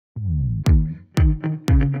So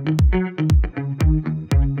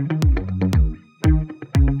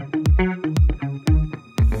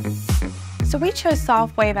we chose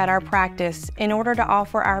Sofwave at our practice in order to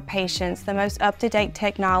offer our patients the most up-to-date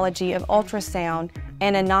technology of ultrasound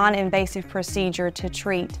and a non-invasive procedure to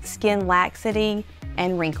treat skin laxity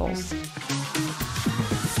and wrinkles.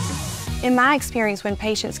 In my experience, when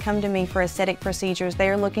patients come to me for aesthetic procedures, they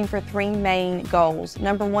are looking for three main goals.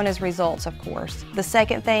 Number one is results, of course. The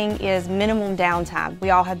second thing is minimum downtime.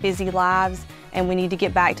 We all have busy lives and we need to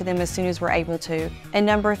get back to them as soon as we're able to. And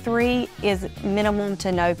number three is minimum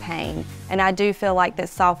to no pain. And I do feel like that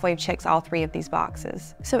Sofwave checks all three of these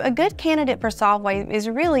boxes. So a good candidate for Sofwave is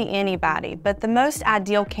really anybody, but the most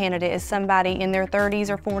ideal candidate is somebody in their 30s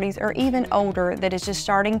or 40s or even older that is just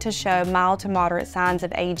starting to show mild to moderate signs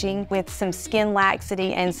of aging with some skin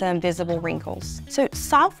laxity and some visible wrinkles. So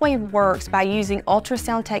Sofwave works by using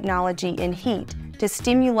ultrasound technology and heat to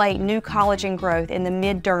stimulate new collagen growth in the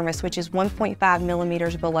mid-dermis, which is 1.5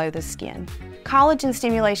 millimeters below the skin. Collagen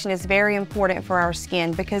stimulation is very important for our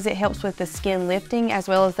skin because it helps with the skin lifting as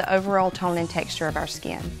well as the overall tone and texture of our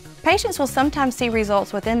skin. Patients will sometimes see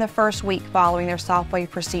results within the first week following their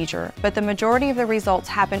Sofwave procedure, but the majority of the results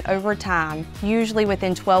happen over time, usually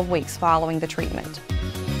within 12 weeks following the treatment.